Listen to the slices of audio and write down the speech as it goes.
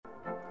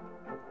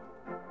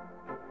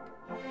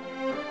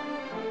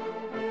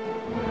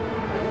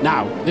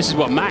Now, this is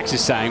what Max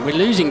is saying. We're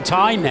losing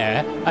time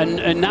here,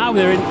 and now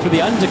they're in for the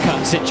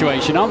undercut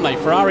situation, aren't they?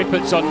 Ferrari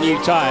puts on new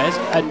tyres,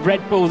 and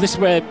Red Bull, this is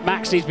where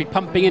Max needs to be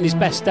pumping in his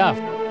best stuff.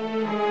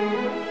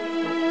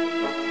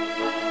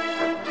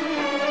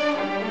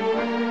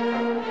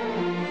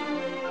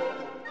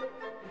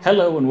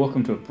 Hello and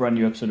welcome to a brand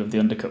new episode of the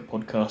Undercut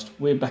podcast.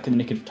 We're back in the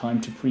nick of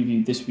time to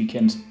preview this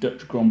weekend's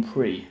Dutch Grand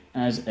Prix.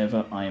 As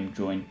ever, I am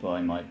joined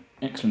by my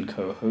excellent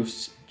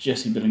co-hosts,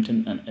 Jesse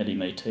Billington and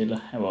Ellie-May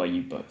Taylor. How are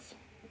you both?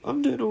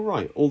 I'm doing all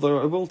right,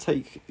 although I will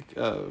take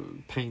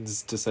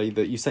pains to say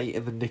that you say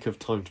in the nick of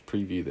time to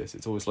preview this.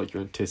 It's almost like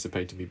you're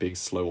anticipating me being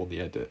slow on the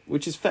edit,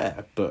 which is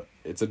fair, but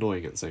it's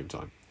annoying at the same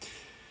time.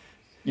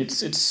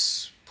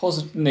 It's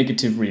positive,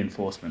 negative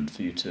reinforcement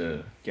for you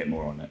to get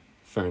more on it.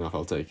 Fair enough,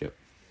 I'll take it.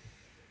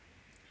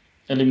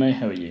 Ellie-May,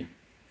 how are you?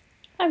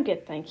 I'm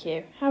good, thank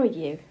you. How are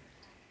you?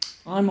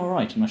 I'm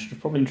alright, and I should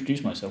have probably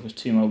introduced myself as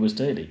Thiemo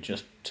Daily,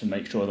 just to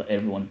make sure that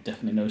everyone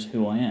definitely knows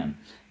who I am.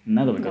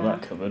 Now that we've got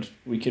that covered,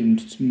 we can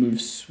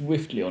move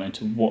swiftly on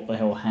into what the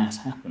hell has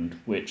happened,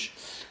 which,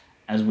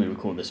 as we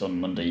record this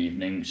on Monday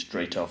evening,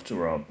 straight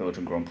after our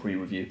Belgian Grand Prix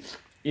review,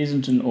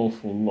 isn't an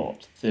awful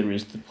lot. There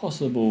is the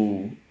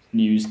possible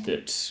news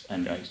that,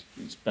 and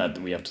it's bad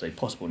that we have to say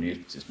possible news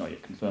because it's not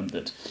yet confirmed,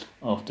 that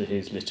after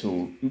his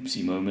little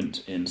oopsie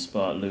moment in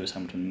Spa, Lewis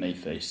Hamilton may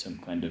face some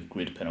kind of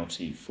grid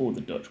penalty for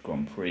the Dutch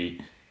Grand Prix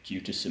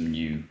due to some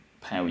new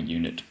power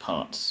unit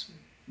parts,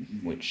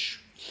 which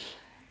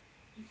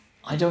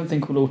I don't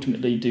think will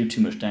ultimately do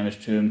too much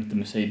damage to him. The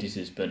Mercedes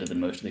is better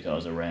than most of the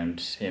cars around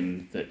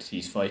him that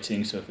he's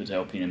fighting, so if it's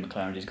Alpine and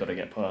McLaren he's got to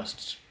get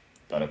past,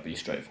 that'll be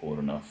straightforward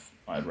enough,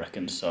 I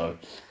reckon. So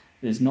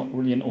there's not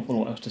really an awful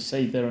lot else to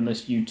say there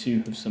unless you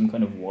two have some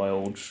kind of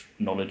wild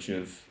knowledge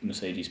of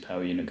Mercedes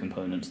power unit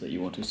components that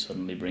you want to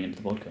suddenly bring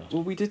into the podcast.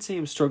 Well, we did see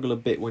him struggle a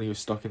bit when he was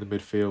stuck in the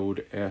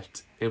midfield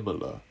at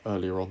Imola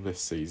earlier on this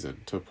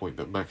season, to a point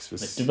that Max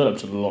was... They've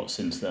developed a lot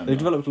since then. They've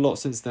developed a lot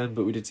since then,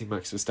 but we did see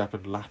Max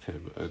Verstappen lap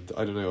him, and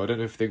I don't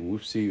know if they will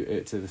see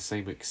it to the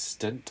same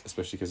extent,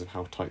 especially because of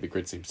how tight the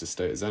grid seems to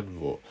stay at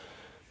Zandvoort,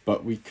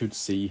 but we could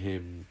see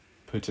him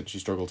potentially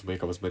struggle to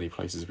make up as many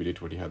places as we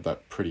did when he had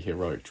that pretty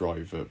heroic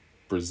drive at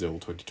Brazil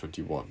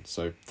 2021.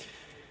 So,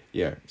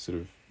 yeah, sort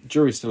of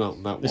jury's still out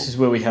on that one. This is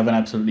where we have an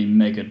absolutely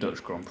mega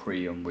Dutch Grand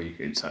Prix, and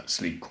it's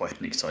actually quite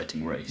an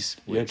exciting race.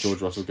 Yeah,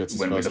 George Russell gets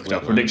his when first we look at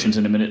our predictions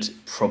in a minute,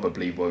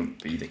 probably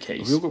won't be the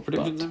case. We've all got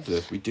predictions in for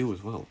this. We do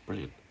as well.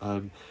 Brilliant.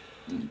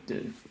 We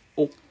do.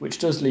 Which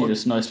does lead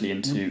us nicely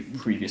into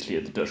previously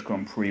at the Dutch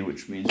Grand Prix,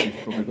 which means we've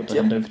probably got to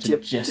hand over to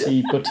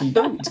Jesse, but he's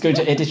going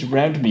to edit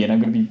around me, and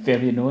I'm going to be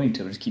very annoying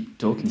to him. Just keep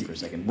talking for a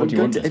second. What do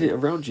you want, to edit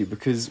around you,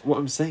 because what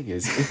I'm saying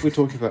is, if we're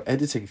talking about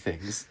editing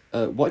things,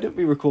 why don't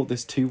we record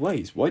this two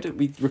ways? Why don't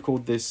we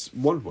record this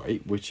one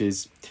way, which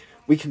is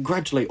we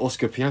congratulate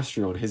Oscar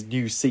Piastri on his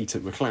new seat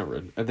at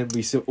McLaren, and then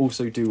we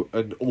also do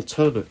an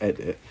alternate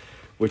edit,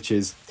 which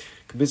is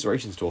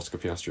commiserations to Oscar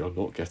Piastri on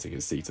not getting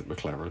his seat at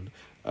McLaren.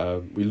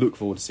 We look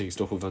forward to seeing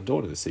Stoffel Van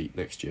Dorn in the seat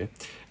next year,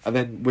 and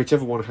then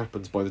whichever one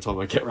happens by the time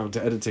I get around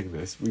to editing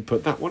this, we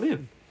put that one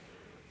in.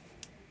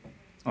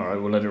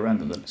 Alright, we'll let it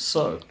random then.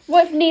 So,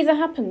 What if neither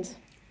happens?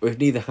 If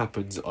neither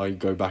happens, I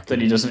go back. Then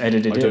he doesn't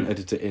edit it in. I don't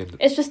edit it in.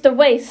 It's just a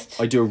waste.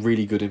 I do a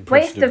really good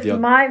impression Waste of the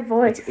my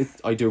voice.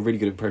 I do a really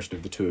good impression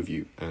of the two of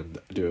you, and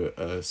do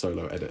a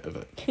solo edit of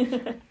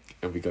it,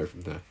 and we go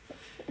from there.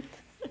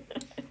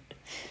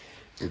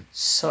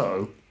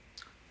 So,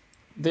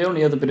 the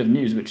only other bit of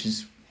news, which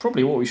is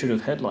probably what we should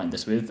have headlined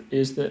this with,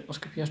 is that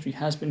Oscar Piastri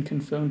has been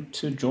confirmed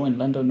to join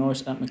Lando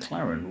Norris at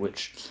McLaren,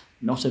 which,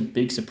 not a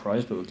big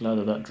surprise, but we're glad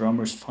that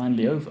drama is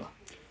finally over.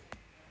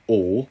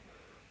 Or,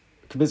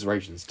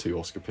 commiserations to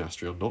Oscar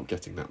Piastri on not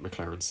getting that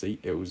McLaren seat.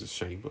 It was a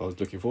shame. I was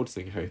looking forward to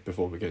seeing how he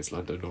performed against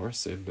Lando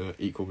Norris in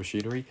equal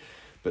machinery,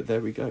 but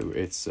there we go.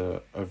 It's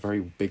a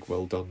very big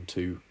well done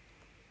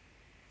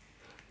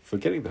for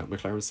getting that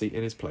McLaren seat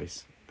in his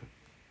place.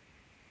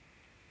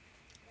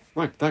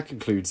 Right, that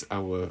concludes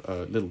our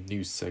little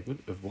news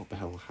segment of what the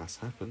hell has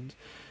happened,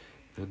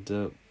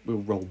 and we'll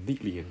roll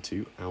neatly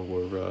into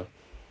our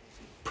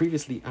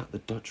previously at the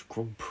Dutch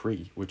Grand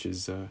Prix, which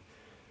is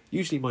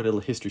usually my little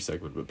history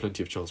segment, but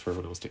plenty of chance for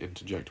everyone else to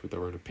interject with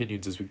their own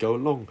opinions as we go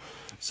along.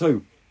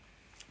 So,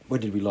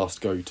 when did we last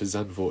go to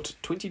Zandvoort?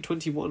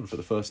 2021 for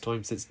the first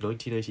time since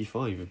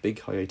 1985, a big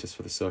hiatus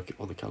for the circuit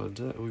on the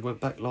calendar, and we went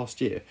back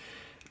last year.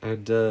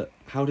 And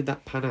how did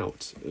that pan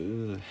out?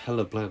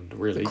 Hella bland,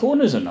 really. The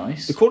corners are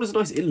nice. The corners are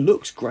nice. It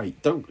looks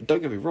great. Don't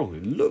get me wrong.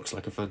 It looks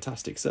like a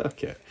fantastic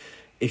circuit.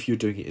 If you're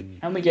doing it in...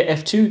 And we get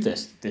F2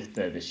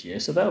 this year,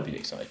 so that'll be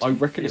exciting. I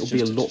reckon it'll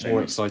be a lot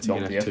more exciting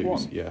in F2s.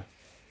 F1s. Yeah.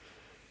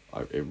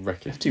 I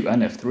reckon. F2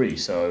 and F3,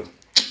 so...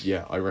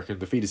 Yeah, I reckon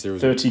the feeder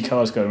series... 30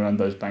 cars going around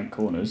those bank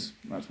corners,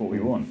 that's what we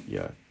want.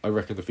 Yeah, I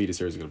reckon the feeder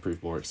series are going to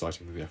prove more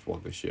exciting than the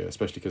F1 this year,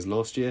 especially because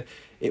last year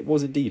it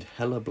was indeed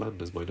hella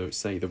bland, as my notes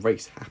say. The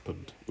race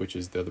happened, which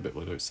is the other bit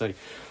my notes say.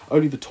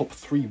 Only the top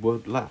three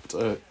weren't lapped.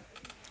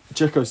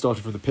 Checo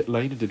started from the pit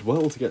lane and did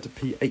well to get to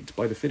P8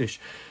 by the finish.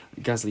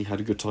 Gasly had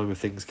a good time of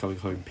things coming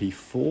home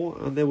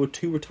P4, and there were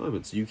 2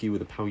 retirements, Yuki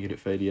with a power unit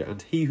failure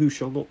and he who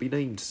shall not be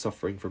named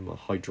suffering from a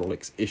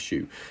hydraulics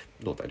issue.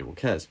 Not that anyone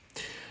cares.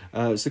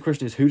 So the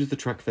question is, who does the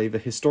track favour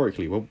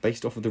historically? Well,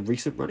 based off of the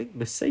recent running,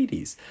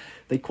 Mercedes.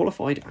 They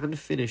qualified and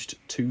finished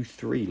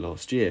 2-3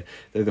 last year,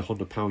 though the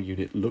Honda power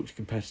unit looked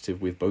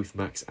competitive with both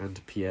Max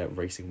and Pierre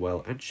racing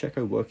well and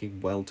Checo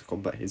working well to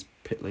combat his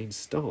pit lane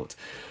start.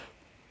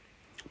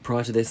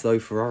 Prior to this, though,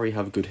 Ferrari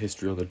have a good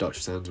history on the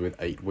Dutch sands with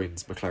 8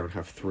 wins. McLaren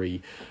have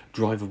 3.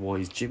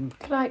 Driver-wise,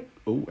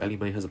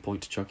 Ellie-May has a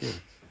point to chuck in.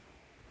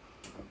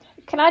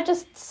 Can I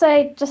just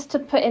say, just to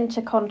put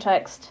into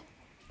context,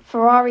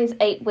 Ferrari's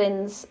 8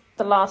 wins,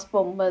 the last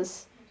one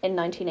was in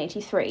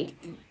 1983.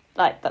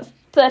 Like, that's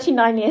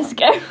 39 years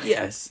ago.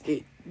 Yes,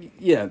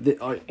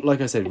 like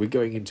I said, we're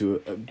going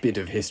into a bit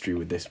of history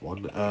with this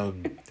one,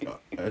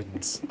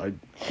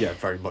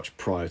 very much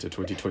prior to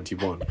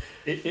 2021.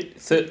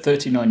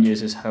 39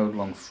 years is how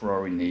long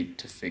Ferrari need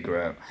to figure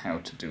out how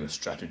to do a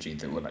strategy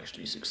that will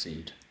actually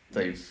succeed.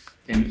 They've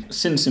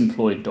since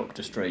employed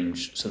Doctor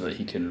Strange so that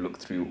he can look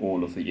through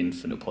all of the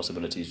infinite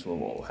possibilities for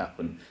what will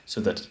happen, so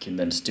that he can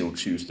then still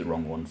choose the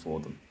wrong one for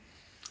them.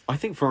 I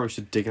think Ferrari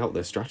should dig out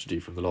their strategy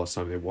from the last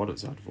time they won at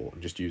Zandvoort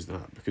and just use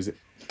that, because it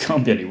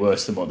can't be any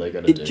worse than what they're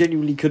going to do. It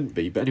genuinely couldn't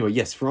be. But anyway,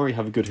 yes, Ferrari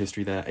have a good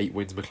history there. 8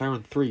 wins,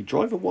 McLaren 3.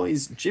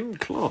 Driver-wise, Jim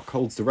Clark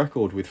holds the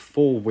record with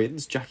 4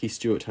 wins. Jackie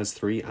Stewart has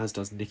 3, as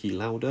does Nicky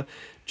Lauda.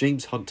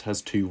 James Hunt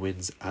has 2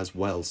 wins as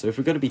well. So if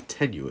we're going to be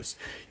tenuous,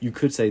 you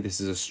could say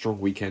this is a strong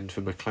weekend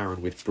for McLaren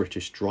with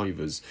British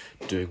drivers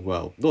doing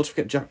well. Not to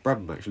forget Jack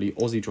Brabham, actually.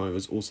 Aussie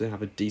drivers also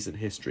have a decent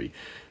history.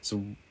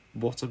 So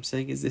what I'm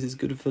saying is this is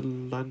good for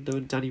Lando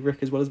and Danny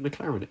Rick as well as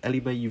McLaren.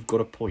 Ellie-May, you've got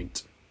a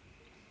point.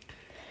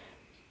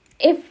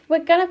 If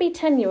we're going to be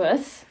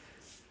tenuous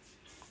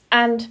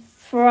and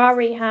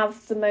Ferrari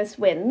have the most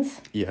wins,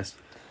 yes,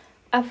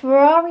 a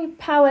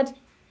Ferrari-powered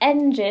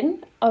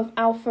engine of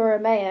Alfa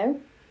Romeo,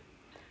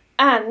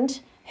 and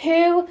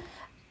who,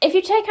 if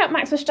you take out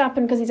Max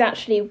Verstappen because he's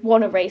actually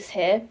won a race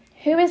here,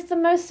 who is the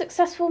most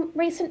successful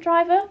most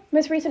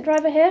recent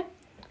driver here?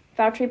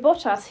 Valtteri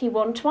Bottas. He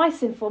won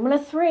twice in Formula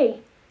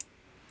 3.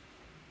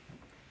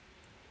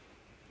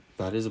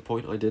 That is a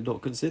point I did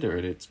not consider,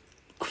 and it's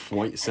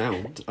quite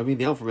sound. I mean,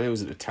 the Alfa Romeo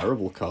isn't a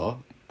terrible car,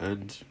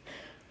 and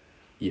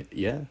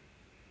yeah,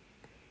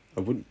 I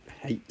wouldn't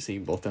hate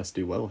seeing Bottas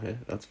do well here,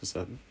 that's for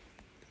certain.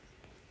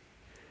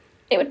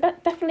 It would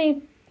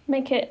definitely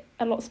make it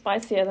a lot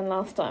spicier than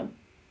last time.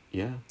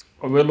 Yeah.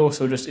 I will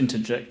also just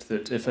interject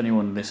that if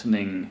anyone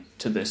listening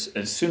to this,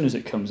 as soon as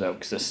it comes out,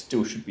 because there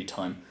still should be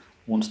time,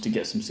 wants to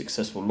get some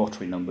successful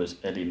lottery numbers,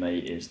 Ellie-May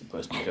is the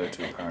person to go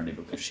to, apparently,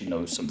 because she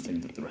knows something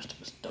that the rest of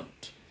us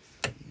don't.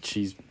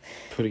 She's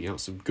putting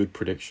out some good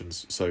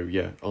predictions, so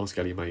yeah, ask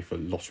Ellie-May for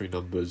lottery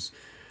numbers,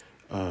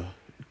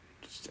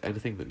 just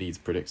anything that needs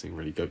predicting,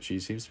 really. She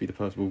seems to be the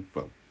person.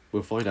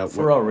 We'll find out.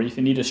 Ferrari, if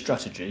you need a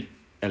strategy,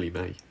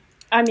 Ellie-May.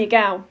 I'm your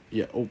gal.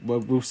 Yeah, well,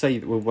 we'll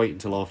wait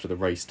until after the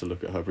race to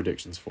look at her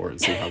predictions for it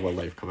and see how well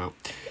they've come out.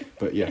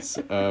 But yes,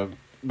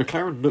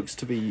 McLaren looks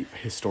to be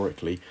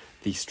historically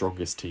the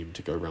strongest team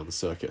to go around the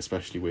circuit,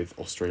 especially with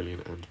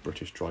Australian and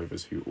British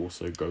drivers who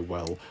also go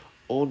well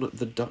on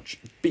the Dutch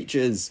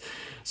beaches.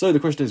 So the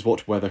question is,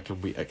 what weather can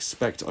we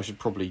expect? I should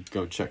probably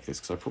go and check this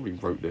because I probably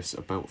wrote this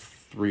about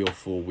 3 or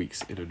 4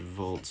 weeks in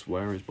advance.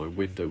 Where is my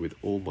window with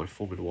all my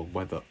Formula 1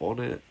 weather on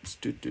it?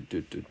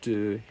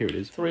 Here it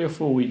is. 3 or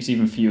 4 weeks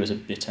even for you is a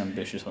bit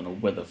ambitious on a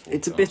weather forecast.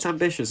 It's a bit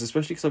ambitious,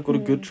 especially because I've got a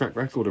good track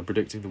record of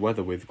predicting the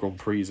weather with Grand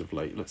Prix of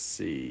late. Let's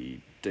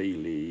see.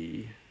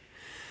 Daily.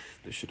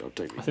 This should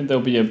update me. I think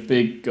there'll be a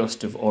big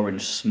gust of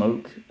orange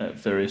smoke at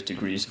various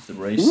degrees of the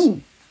race.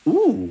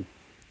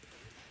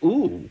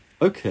 Ooh,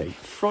 okay.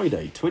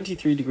 Friday,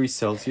 23 degrees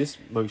Celsius,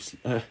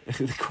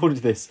 according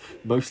to this,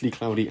 mostly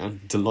cloudy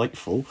and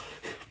delightful.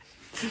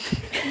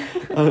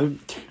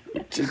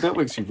 That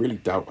makes me really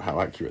doubt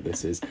how accurate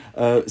this is.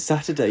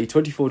 Saturday,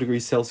 24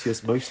 degrees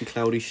Celsius, mostly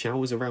cloudy,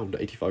 showers around,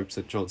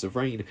 85% chance of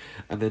rain,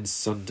 and then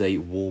Sunday,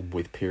 warm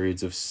with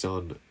periods of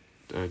sun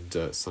and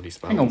sunny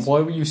spells. Hang on,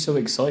 why were you so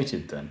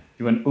excited then?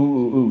 You went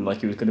ooh,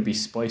 like it was going to be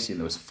spicy and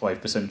there was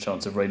 5%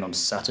 chance of rain on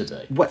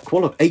Saturday. Wet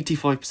quality,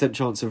 85%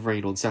 chance of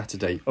rain on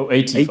Saturday. Oh,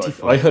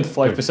 85. I heard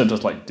 5%, I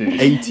was like, dude.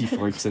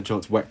 85%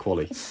 chance wet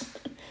quality.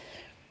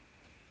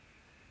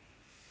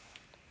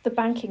 The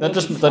banking. That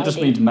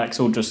just means Max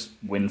will just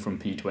win from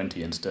P20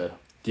 instead.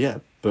 Yeah,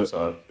 but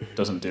so it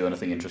doesn't do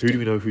anything interesting. Who do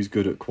we know who's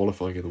good at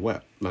qualifying in the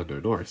wet? Lando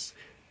Norris,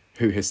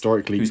 who's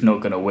not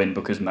going to win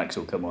because Max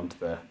will come onto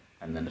there.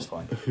 And then it's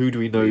fine. Who do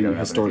we know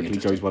historically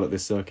goes well at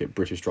this circuit?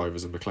 British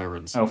drivers and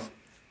McLarens.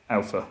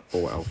 Alpha.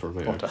 Or Alfa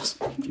Romeo. Bottas.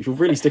 If you're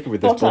really sticking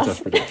with this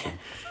Bottas prediction.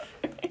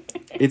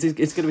 It's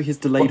going to be his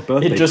delayed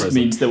birthday It just present.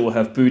 means that we'll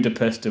have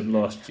Budapest of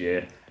last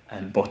year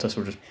and Bottas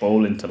will just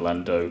bowl into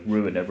Lando,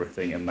 ruin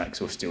everything, and Max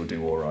will still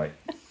do all right.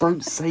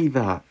 Don't say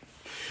that.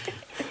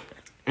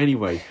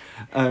 Anyway,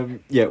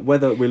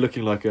 whether we're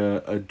looking like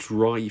a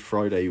dry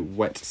Friday,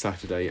 wet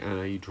Saturday, and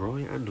a dry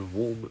and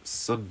warm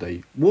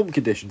Sunday. Warm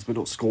conditions, but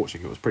not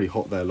scorching. It was pretty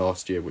hot there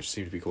last year, which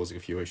seemed to be causing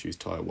a few issues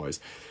tyre-wise.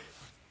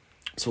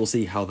 So we'll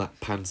see how that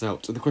pans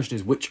out. So the question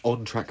is, which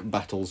on-track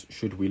battles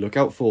should we look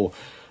out for?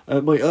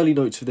 My early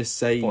notes for this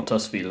say...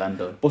 Bottas v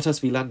Lando. Bottas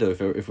v Lando,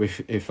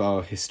 if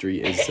our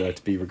history is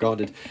to be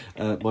regarded.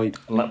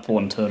 Lap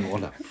 1, turn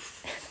 1.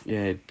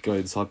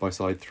 Going side by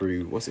side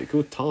through, what's it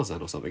called?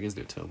 Tarzan or something, isn't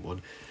it? Turn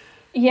 1.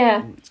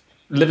 Yeah.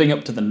 Living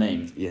up to the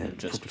name. Yeah,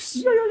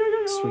 just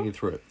swinging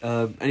through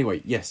it.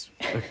 Anyway, yes.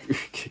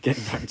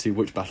 Getting back to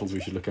which battles we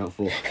should look out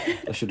for.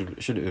 I shouldn't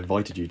have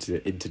invited you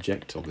to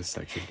interject on this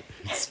section.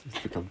 It's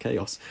become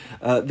chaos.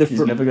 He's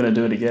never going to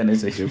do it again,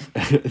 is he?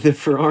 The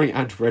Ferrari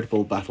and Red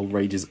Bull battle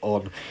rages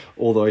on.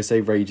 Although I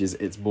say rages,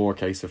 it's more a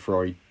case of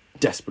Ferrari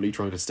desperately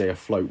trying to stay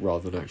afloat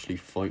rather than actually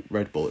fight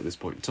Red Bull at this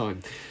point in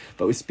time.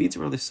 But with speeds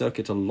around this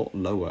circuit a lot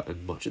lower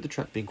and much of the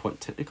track being quite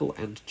technical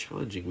and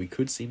challenging, we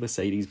could see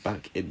Mercedes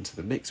back into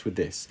the mix with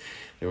this.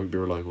 They won't be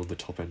relying on the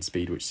top end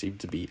speed, which seemed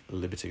to be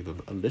limiting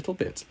them a little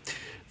bit.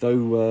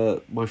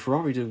 Though my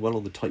Ferrari doing well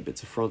on the tight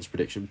bits of France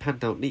prediction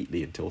panned out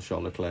neatly until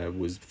Charles Leclerc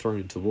was thrown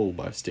into the wall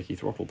by a sticky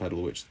throttle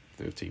pedal, which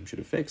the team should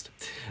have fixed.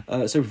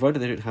 So provided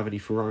they don't have any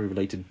Ferrari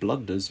related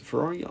blunders,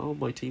 Ferrari are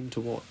my team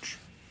to watch.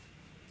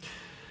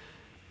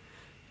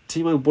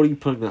 Thiemo, what are you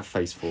pulling that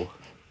face for?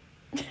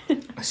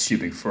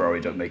 Assuming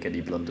Ferrari don't make any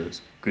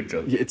blunders. Good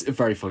joke. Yeah, it's a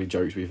very funny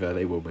joke, to be fair.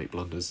 They will make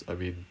blunders. I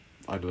mean,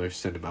 I don't know,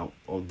 send them out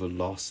on the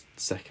last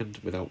second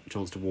without a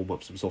chance to warm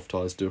up some soft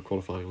tyres, do a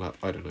qualifying lap.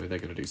 I don't know, they're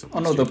going to do something.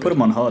 Oh no, they'll put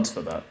them on hards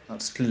for that.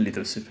 That's clearly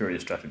the superior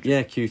strategy.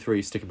 Yeah,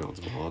 Q3, stick them out on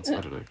some hards. I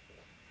don't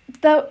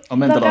know. I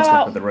meant the last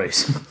lap of the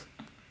race.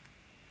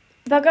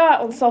 They'll go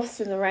out on softs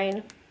in the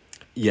rain.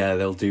 Yeah,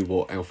 they'll do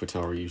what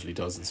AlphaTauri usually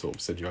does and sort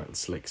of send you out in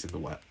slicks in the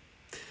wet.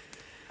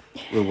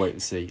 We'll wait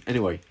and see.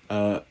 Anyway,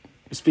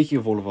 speaking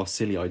of all of our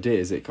silly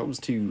ideas, it comes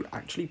to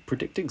actually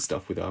predicting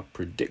stuff with our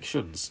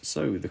predictions.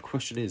 So the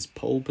question is,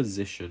 pole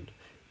position,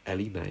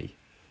 Ellie-May.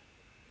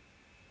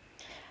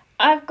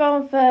 I've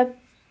gone for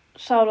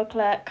Charles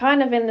Leclerc,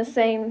 kind of in the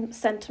same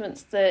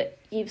sentiments that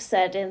you've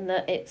said, in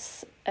that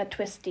it's a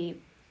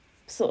twisty,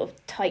 sort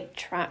of tight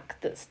track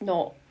that's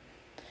not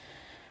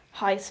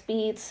high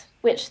speeds,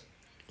 which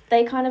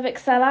they kind of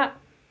excel at,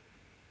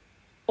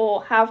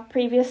 or have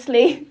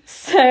previously,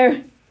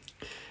 so...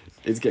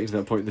 It's getting to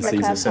that point in the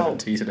season.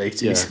 70s and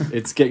 80s. Yeah,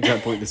 it's getting to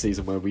that point in the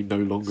season where we no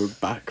longer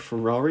back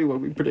Ferrari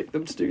when we predict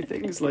them to do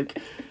things. Like,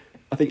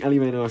 I think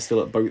Ellie-May and I are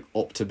still both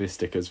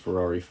optimistic as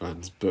Ferrari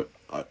fans, but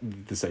at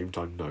the same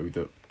time know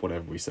that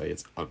whatever we say,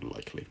 it's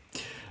unlikely.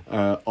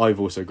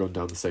 I've also gone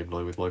down the same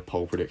line with my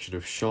pole prediction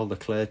of Charles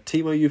Leclerc.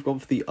 Thiemo, you've gone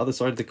for the other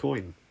side of the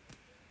coin.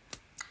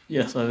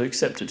 Yes, I've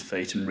accepted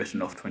fate and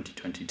written off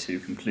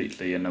 2022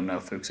 completely, and I'm now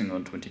focusing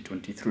on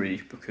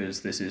 2023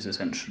 because this is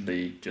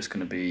essentially just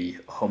going to be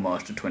a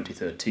homage to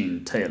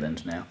 2013 tail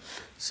end now.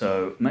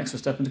 So Max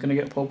Verstappen's going to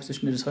get pole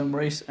position in his home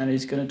race, and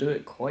he's going to do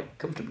it quite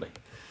comfortably.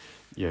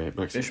 Yeah,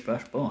 Bish,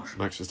 bash, bosh.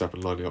 Max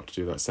Verstappen lining up to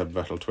do that Seb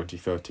Vettel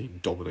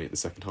 2013, dominate the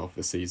second half of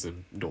the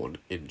season, not an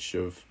inch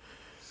of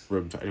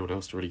room for anyone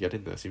else to really get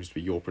in there. Seems to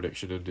be your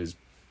prediction and is...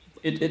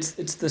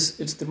 It's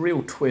the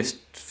real twist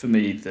for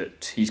me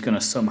that he's going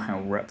to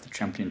somehow wrap the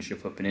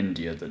championship up in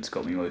India that's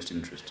got me most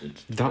interested.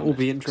 That will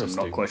be interesting.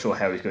 I'm not quite sure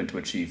how he's going to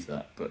achieve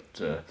that,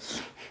 but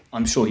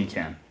I'm sure he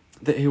can.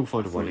 He'll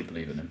find a way. I fully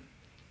believe in him.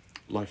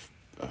 Life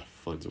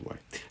finds a way.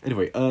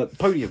 Anyway,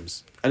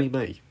 podiums.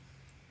 Ellie-May.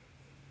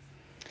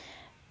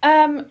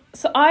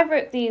 So I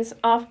wrote these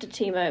after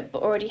Thiemo,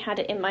 but already had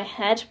it in my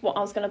head what I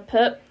was going to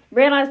put.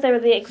 Realised they were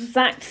the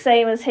exact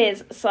same as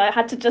his, so I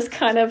had to just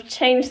kind of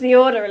change the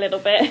order a little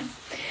bit.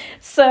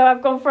 So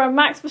I've gone for a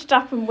Max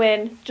Verstappen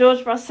win,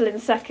 George Russell in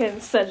second,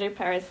 Sergio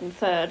Perez in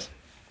third.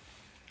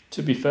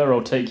 To be fair,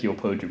 I'll take your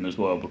podium as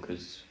well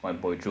because my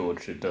boy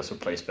George does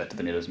replace better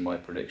than he does in my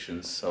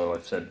predictions. So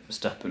I've said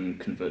Verstappen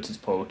converts his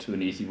pole to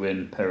an easy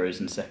win, Perez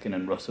in second,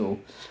 and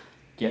Russell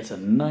gets a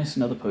nice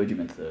another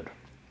podium in third.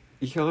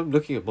 Yeah, I'm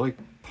looking at my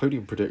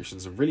podium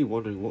predictions and really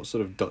wondering what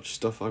sort of Dutch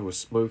stuff I was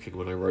smoking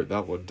when I wrote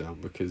that one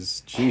down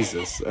because,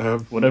 Jesus.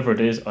 Whatever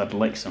it is, I'd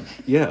like some.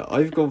 Yeah,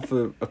 I've gone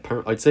for...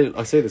 I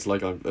say this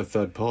like I'm a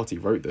third party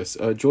wrote this.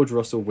 George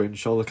Russell win,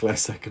 Charles Leclerc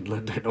second,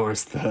 Lando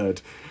Norris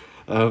third.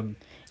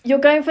 You're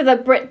going for the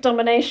Brit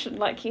domination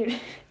like you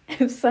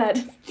have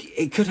said.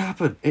 It could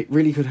happen. It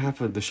really could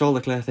happen. The Charles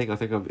Leclerc thing, I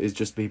think, is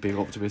just me being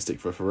optimistic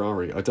for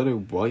Ferrari. I don't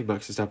know why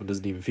Max Verstappen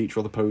doesn't even feature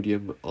on the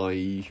podium.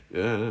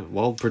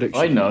 Wild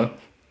prediction. I know.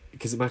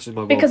 Because it matches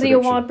my wild because prediction.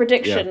 Of your wild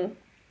prediction.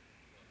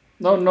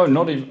 Yeah. No,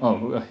 not even...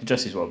 Oh,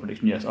 Jesse's wild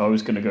prediction, yes. I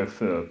was going to go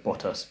for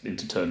Bottas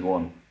into turn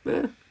one.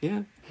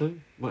 Yeah, no,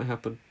 might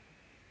happen.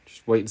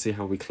 Just wait and see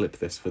how we clip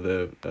this for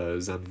the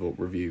Zandvoort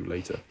review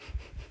later.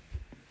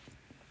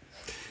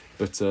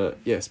 But,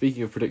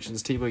 speaking of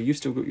predictions, Thiemo, you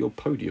still got your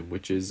podium,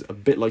 which is a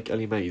bit like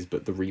Ellie-May's,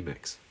 but the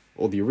remix.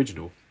 Or the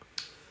original.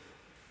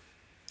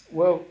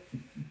 Well,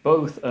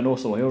 both, and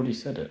also I already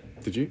said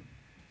it. Did you?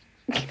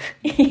 Yeah.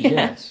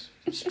 Yes.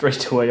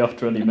 straight away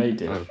after Ellie-May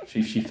did. Oh.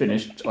 She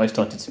finished, I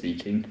started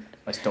speaking,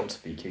 I stopped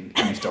speaking,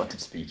 you started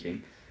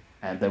speaking,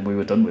 and then we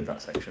were done with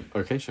that section.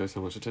 Okay, shows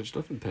how much attention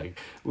I've been paying.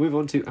 We'll move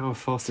on to our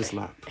fastest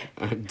lap.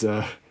 And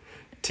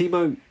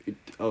Thiemo,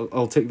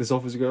 I'll take this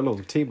off as we go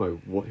along. Thiemo,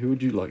 who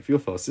would you like for your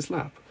fastest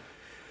lap?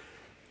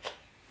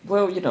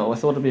 Well, I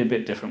thought it'd be a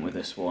bit different with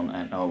this one,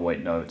 and oh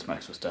wait, no, it's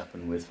Max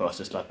Verstappen with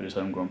fastest lap in his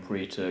home Grand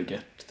Prix to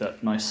get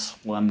that nice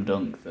slam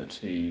dunk that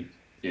he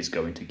is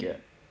going to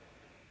get.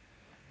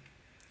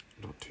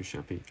 Not too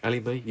shabby.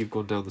 Ellie-May, you've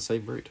gone down the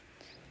same route.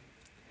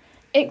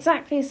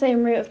 Exactly the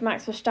same route of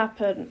Max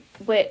Verstappen,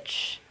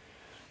 which,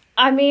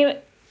 I mean,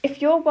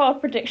 if your wild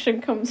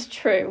prediction comes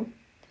true,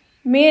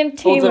 me and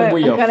Thiemo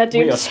are going to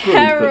do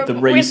terrible. But the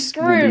race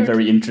will be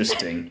very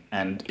interesting,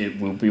 and it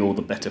will be all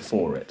the better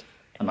for it.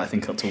 And I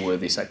think that's a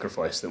worthy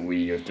sacrifice that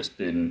we have just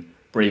been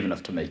brave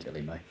enough to make,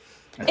 Ellie-May.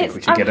 I think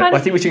we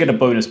should get a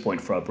bonus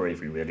point for our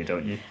bravery, really,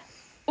 don't you?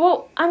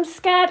 Well, I'm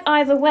scared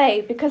either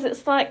way, because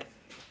it's like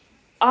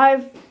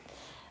I've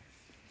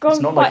gone.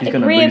 It's not like he's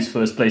going to lose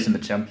first place in the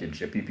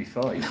championship. He'd be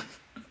fine.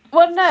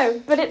 Well,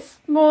 no, but it's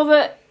more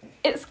that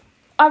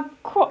I've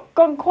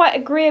gone quite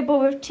agreeable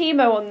with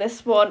Thiemo on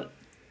this one,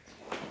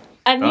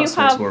 and that's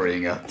you have what's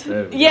worrying us.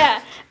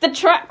 The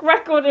track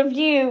record of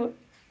you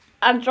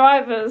and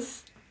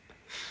drivers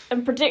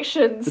and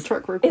predictions. The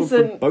track record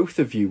for both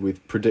of you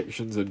with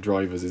predictions and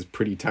drivers is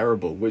pretty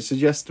terrible, which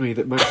suggests to me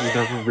that Max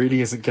Verstappen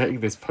really isn't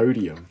getting this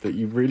podium that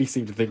you really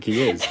seem to think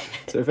he is.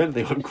 So if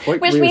anything, I'm quite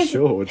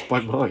reassured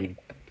by mine.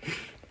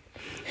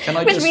 Can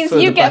I just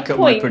further back up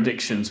my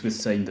predictions with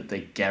saying that they're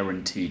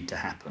guaranteed to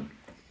happen?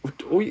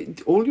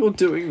 All you're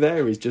doing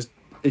there is just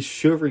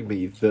assuring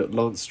me that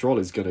Lance Stroll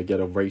is going to get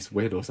a race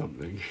win or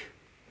something.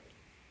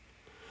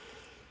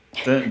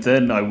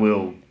 Then I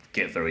will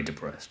get very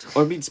depressed.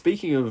 I mean,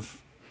 speaking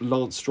of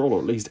Lance Stroll, or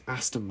at least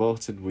Aston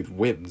Martin with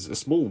wins, a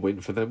small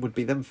win for them would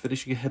be them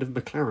finishing ahead of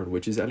McLaren,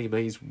 which is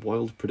Ellie-May's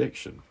wild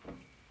prediction.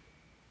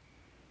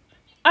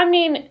 I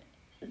mean,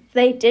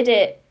 they did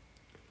it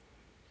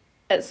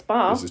at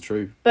Spa. This is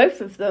true. Both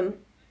of them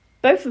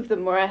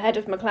were ahead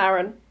of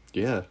McLaren.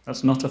 Yeah.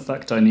 That's not a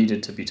fact I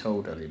needed to be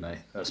told, Ellie-May.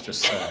 That's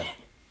just sad.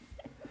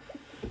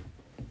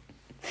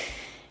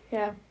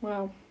 Yeah,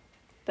 well,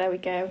 there we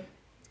go.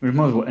 We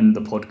might as well end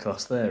the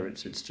podcast there.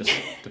 It's just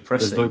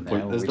depressing. There's no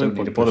point. We don't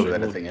need to bother with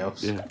anything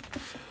else. Yeah.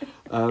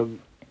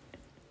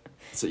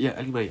 So yeah,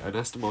 anyway, and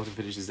Aston Martin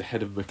finishes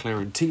ahead of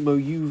McLaren.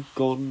 Thiemo, you've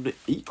gone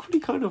equally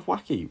kind of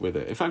wacky with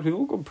it. In fact, we've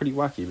all gone pretty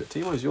wacky, but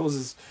yours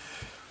is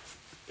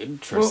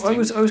interesting.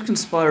 Well, I was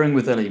conspiring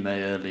with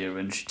Ellie-May earlier,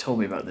 and she told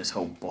me about this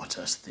whole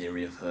Bottas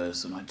theory of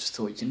hers, and I just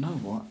thought, you know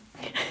what?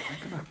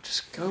 I'm going to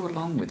just go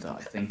along with that,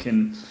 I think,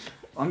 and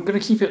I'm going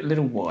to keep it a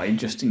little wide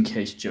just in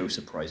case Joe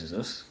surprises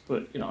us.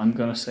 But I'm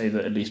going to say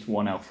that at least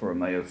one Alfa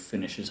Romeo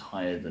finishes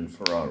higher than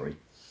Ferrari.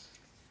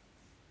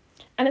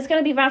 And it's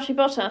going to be Valtteri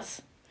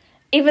Bottas,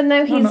 even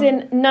though he's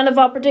in none of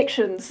our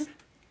predictions.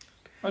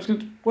 But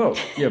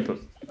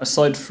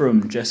aside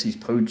from Jesse's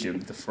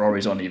podium, the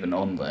Ferraris aren't even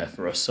on there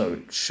for us, so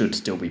it should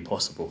still be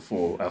possible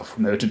for Alfa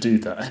Romeo to do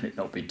that and it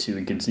not be too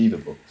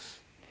inconceivable.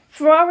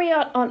 Ferrari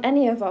aren't on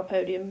any of our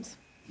podiums.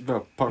 No,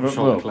 apart from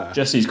Charles Leclerc.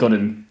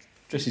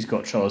 Jesse's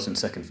got Charles in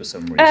second for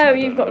some reason. Oh,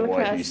 you've got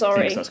Leclerc, why he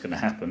thinks that's going to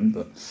happen,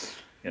 but,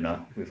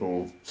 we've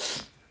all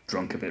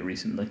drunk a bit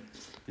recently.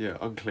 Yeah,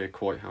 unclear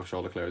quite how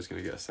Charles Leclerc is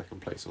going to get a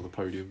second place on the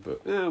podium,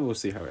 but we'll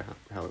see how it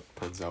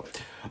pans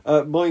out.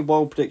 My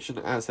wild prediction,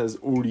 as has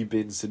already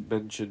been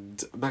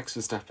mentioned, Max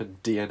Verstappen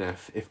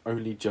DNF, if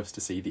only just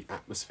to see the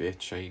atmosphere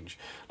change.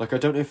 Like, I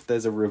don't know if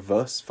there's a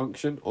reverse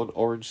function on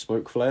orange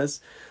smoke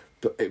flares,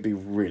 but it'd be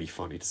really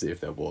funny to see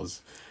if there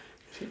was.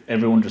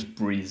 Everyone just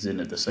breathes in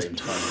at the same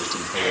time,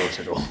 just inhales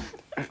it all.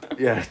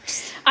 Yeah.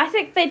 I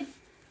think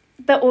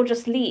they'll all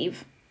just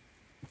leave.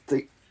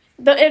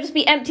 It'll just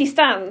be empty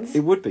stands.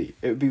 It would be.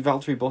 It would be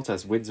Valtteri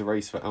Bottas wins a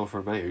race for Alfa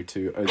Romeo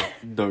to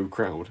a no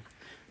crowd.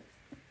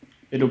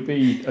 It'll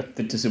be.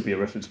 This will be a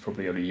reference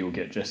probably only you'll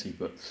get, Jesse,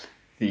 but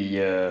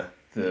the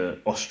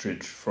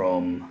ostrich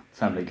from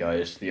Family Guy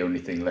is the only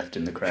thing left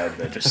in the crowd.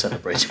 They're just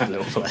celebrating with a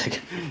little flag.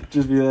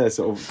 Just be there,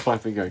 sort of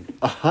clapping, going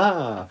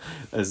 "aha"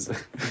 as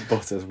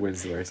Bottas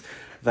wins the race.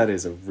 That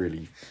is a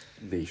really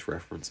niche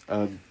reference.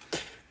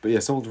 But yeah,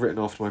 someone's written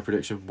after my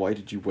prediction, why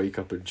did you wake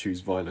up and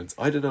choose violence?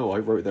 I don't know, I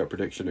wrote that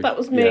prediction. That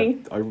was me.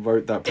 I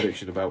wrote that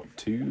prediction about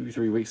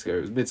 2-3 weeks ago.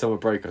 It was midsummer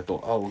break. I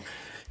thought, I'll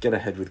get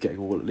ahead with getting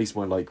at least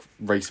my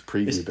race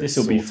preview. This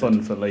will be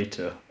fun for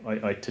later.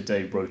 I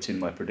today wrote in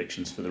my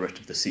predictions for the rest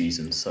of the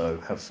season,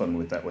 so have fun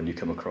with that when you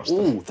come across them.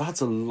 Oh,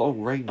 that's a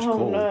long range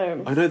call.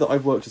 No. I know that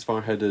I've worked as far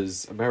ahead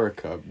as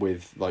America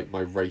with my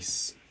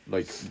race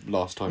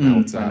last time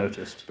out. I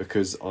noticed.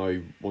 Because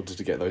I wanted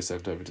to get those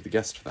sent over to the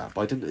guest for that.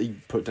 But I didn't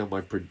even put down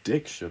my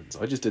predictions.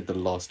 I just did the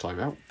last time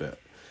out bit.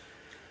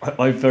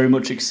 I've very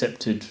much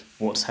accepted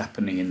what's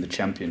happening in the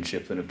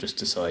championship and have just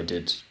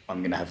decided I'm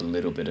going to have a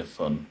little bit of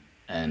fun.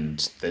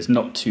 And there's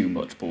not too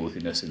much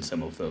ballsiness in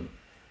some of them.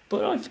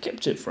 But I've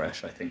kept it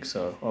fresh, I think.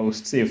 So I will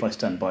see if I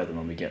stand by them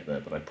when we get there,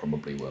 but I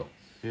probably will.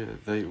 Yeah,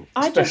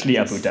 especially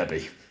Abu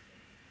Dhabi.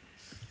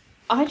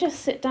 I just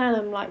sit down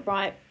and I'm like,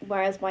 right,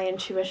 where is my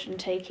intuition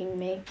taking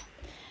me?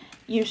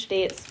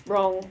 Usually it's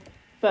wrong,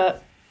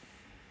 but...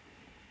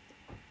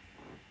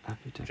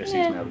 Abu Dhabi. Jesse's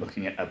Yeah. now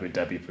looking at Abu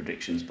Dhabi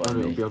predictions by Oh,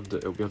 no, me.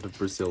 it'll be under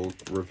Brazil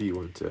review,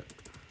 won't it?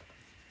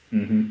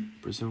 Mm-hmm.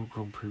 Brazil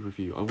Grand Prix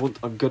review. I'm gonna It's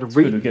good,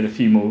 read. we'll get a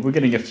few more. We're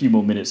getting a few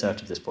more minutes out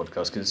of this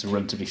podcast because it's a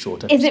relatively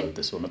short Is episode. it-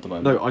 This one at the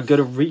moment. No, I'm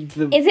gonna read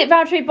them. Is it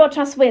Valtteri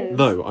Bottas wins?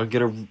 No, I'm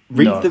gonna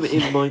read No. them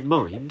in my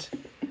mind.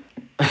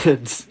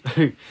 And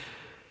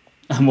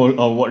And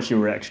I'll watch your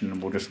reaction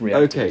and we'll just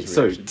react. to okay, his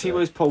so reaction to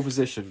Thiemo's pole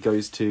position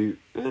goes to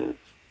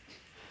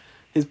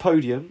his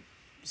podium,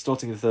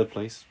 starting in third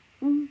place.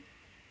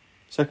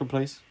 Second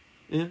place,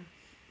 yeah.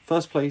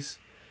 First place,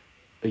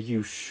 are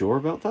you sure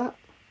about that?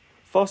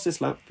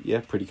 Fastest lap, yeah,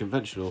 pretty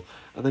conventional.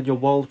 And then your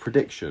wild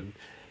prediction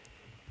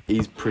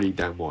is pretty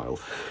damn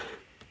wild.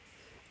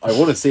 I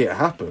want to see it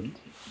happen,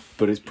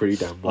 but it's pretty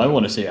damn that. I wild.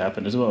 want to see it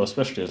happen as well,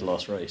 especially as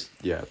last race.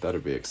 Yeah,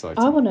 that'd be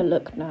exciting. I want to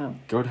look now.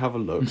 Go and have a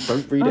look.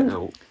 Don't read it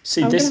out.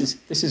 See, I'm this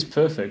gonna- is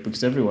perfect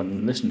because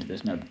everyone listening to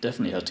this now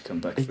definitely has to come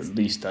back for at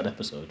least that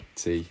episode.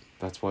 See,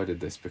 that's why I did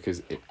this,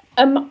 because it...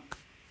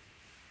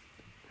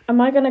 Am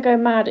I going to go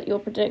mad at your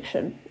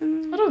prediction?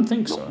 I don't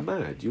think Not so.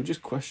 mad. You'll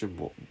just question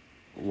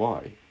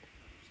why.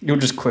 You'll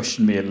just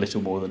question me a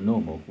little more than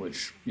normal,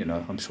 which, you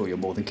know, I'm sure you're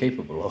more than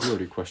capable of. You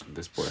already questioned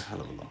this boy a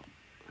hell of a lot.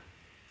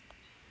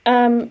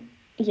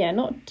 Yeah,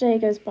 not a day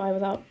goes by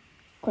without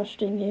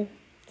questioning you.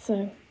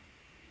 So,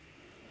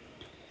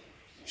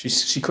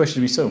 She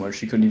questioned me so much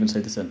she couldn't even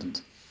say the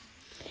sentence.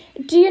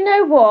 do you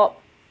know what?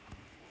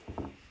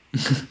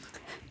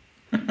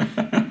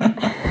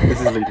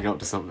 This is leading up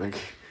to something.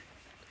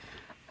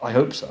 I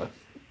hope so.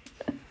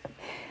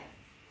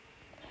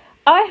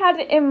 I had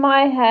it in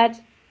my head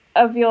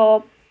of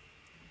your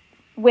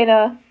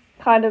winner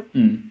kind of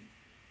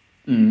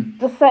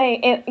the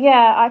same.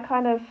 Yeah, I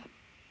kind of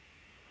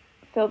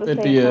feel the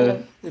It'd same be kind of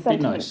it'd be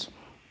sentiment. nice.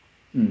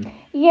 Mm.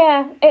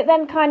 Yeah, it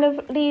then kind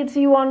of leads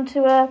you on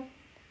to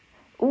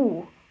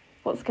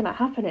what's going to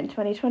happen in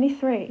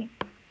 2023?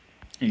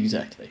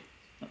 Exactly.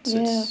 That's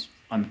Yeah. it.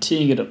 I'm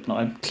teeing it up now.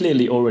 I'm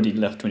clearly already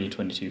left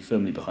 2022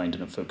 firmly behind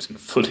and I'm focusing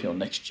fully on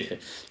next year,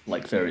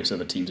 like various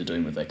other teams are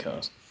doing with their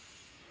cars.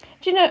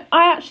 Do you know,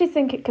 I actually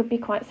think it could be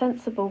quite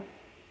sensible.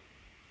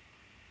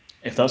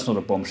 If that's not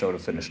a bombshell to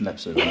finish an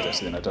episode on this,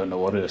 then I don't know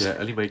what is. Yeah,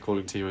 Ellie-May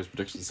calling Thiemo's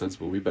predictions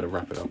sensible. We better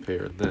wrap it up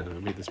here and then. I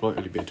mean, this might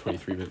only be a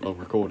 23-minute long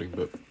recording,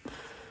 but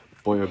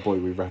boy oh boy,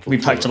 we rattled. We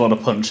packed a through it. lot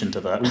of punch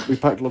into that. We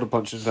packed a lot of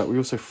punch into that. We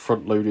also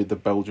front-loaded the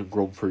Belgian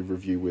Grand Prix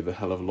review with a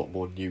hell of a lot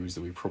more news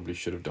than we probably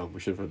should have done. We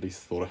should have at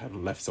least thought ahead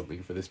and left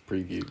something for this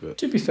preview, but...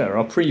 To be fair,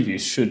 our previews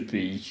should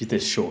be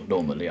this short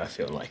normally, I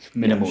feel like.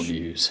 Minimal Yeah,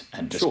 news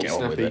and just short, get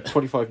on with snappy, it.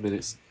 25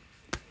 minutes,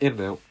 in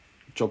and out,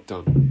 job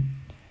done.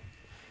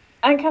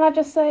 And can I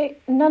just say,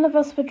 none of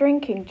us were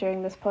drinking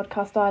during this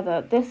podcast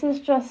either. This is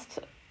just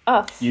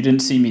us. You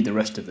didn't see me the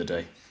rest of the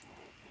day.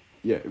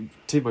 Yeah,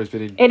 Thiemo's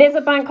been in... It is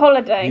a bank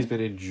holiday. He's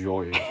been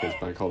enjoying his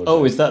bank holiday.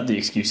 Oh, is that the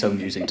excuse I'm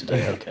using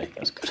today? Okay,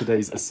 that's good.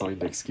 Today's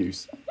assigned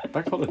excuse.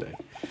 Bank holiday.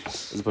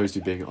 As opposed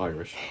to being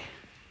Irish.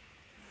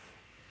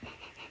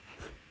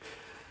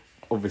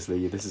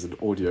 Obviously, this is an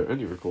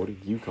audio-only recording.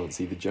 You can't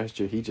see the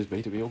gesture he just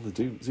made to me on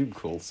the Zoom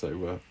call,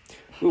 so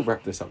we'll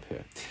wrap this up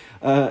here.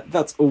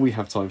 That's all we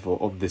have time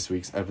for on this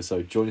week's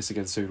episode. Join us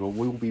again soon when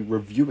we'll be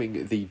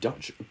reviewing the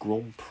Dutch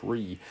Grand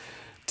Prix.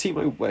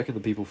 Thiemo, where can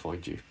the people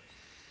find you?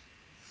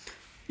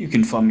 You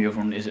can find me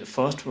over on Is It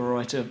Fast, where I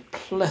write a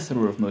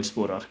plethora of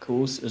motorsport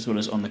articles, as well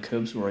as On the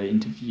Curbs, where I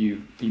interview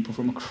people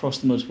from across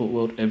the motorsport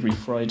world every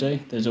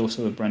Friday. There's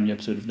also a brand new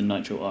episode of the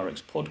Nitro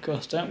RX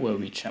podcast out, where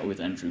we chat with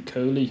Andrew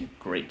Coley,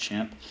 great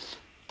chap.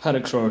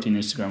 Paddock Sorority on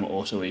Instagram,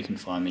 also where you can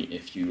find me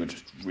if you were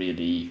just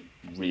really,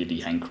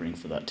 really hankering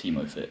for that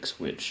Thiemo fix,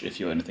 which, if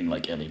you're anything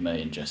like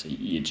Ellie-May and Jesse,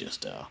 you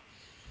just are.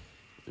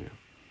 Yeah.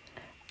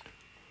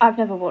 I've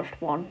never watched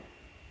one.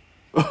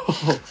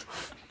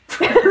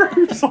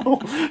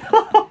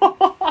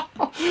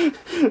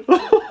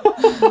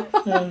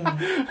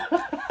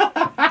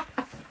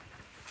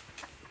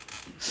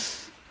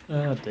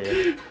 Oh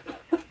dear.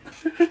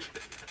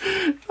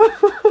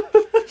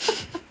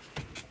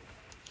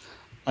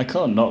 I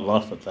can't not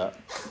laugh at that.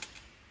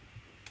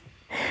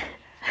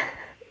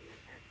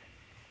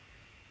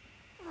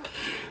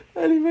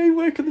 Anyway,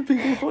 where can the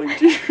people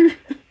find you?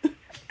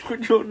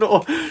 When you're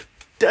not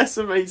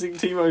decimating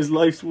Thiemo's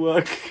life's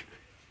work.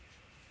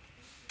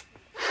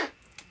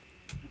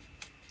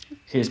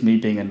 Here's me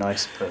being a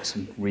nice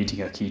person,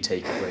 reading our key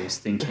takeaways,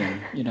 thinking,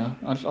 you know,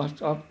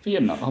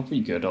 I'll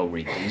be good. I'll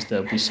read these.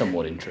 They'll be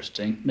somewhat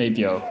interesting.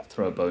 Maybe I'll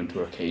throw a bone to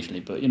her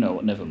occasionally, but you know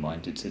what? Never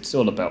mind. It's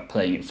all about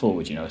playing it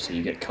forward, you know. So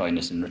you get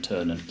kindness in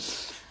return, and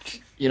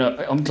you know,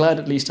 I'm glad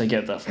at least I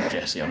get that from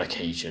Jesse on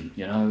occasion.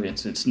 You know,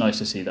 it's nice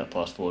to see that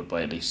passed forward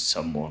by at least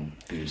someone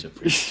who's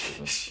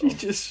appreciative She of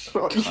just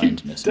shot you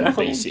kindness and down.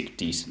 basic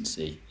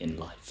decency in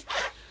life.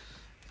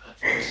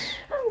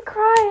 I'm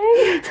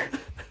crying.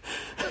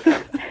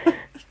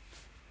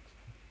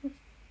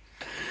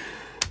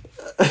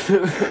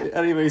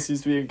 Ellie-May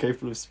seems to be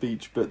incapable of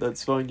speech, but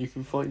that's fine. You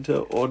can find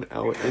her on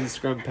our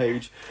Instagram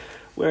page,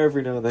 where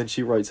every now and then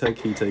she writes her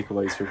key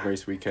takeaways from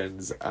race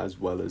weekends, as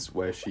well as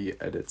where she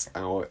edits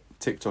our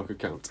TikTok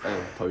account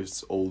and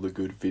posts all the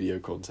good video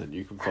content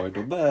you can find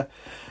on there.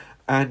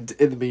 And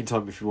in the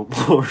meantime, if you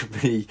want more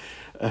of me,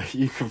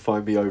 you can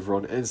find me over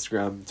on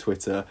Instagram,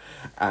 Twitter,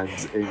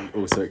 and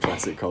also at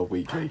Classic Car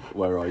Weekly,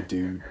 where I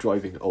do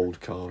driving old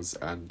cars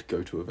and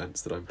go to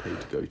events that I'm paid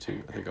to go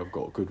to. I think I've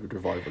got Goodwood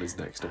Revival is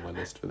next on my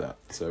list for that.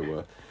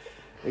 So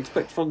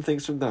expect fun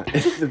things from that.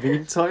 In the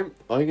meantime,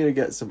 I'm going to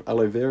get some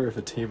aloe vera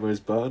for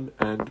Thiemo's burn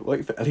and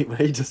wait for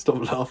Ellie-May to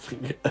stop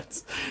laughing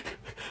at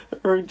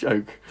her own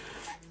joke.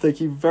 Thank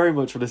you very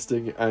much for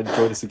listening, and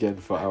join us again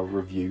for our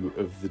review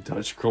of the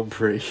Dutch Grand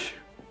Prix.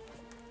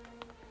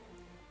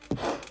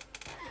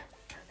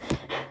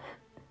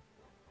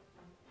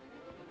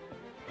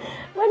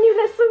 When you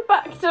listen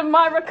back to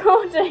my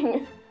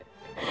recording,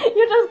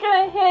 you're just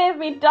going to hear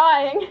me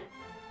dying.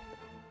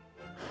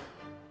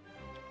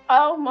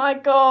 Oh my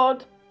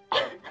god.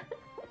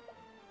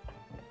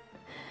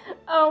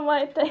 Oh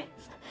my days.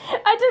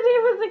 I didn't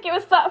even think it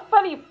was that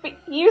funny,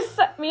 but you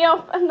set me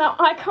off and now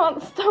I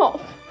can't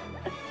stop.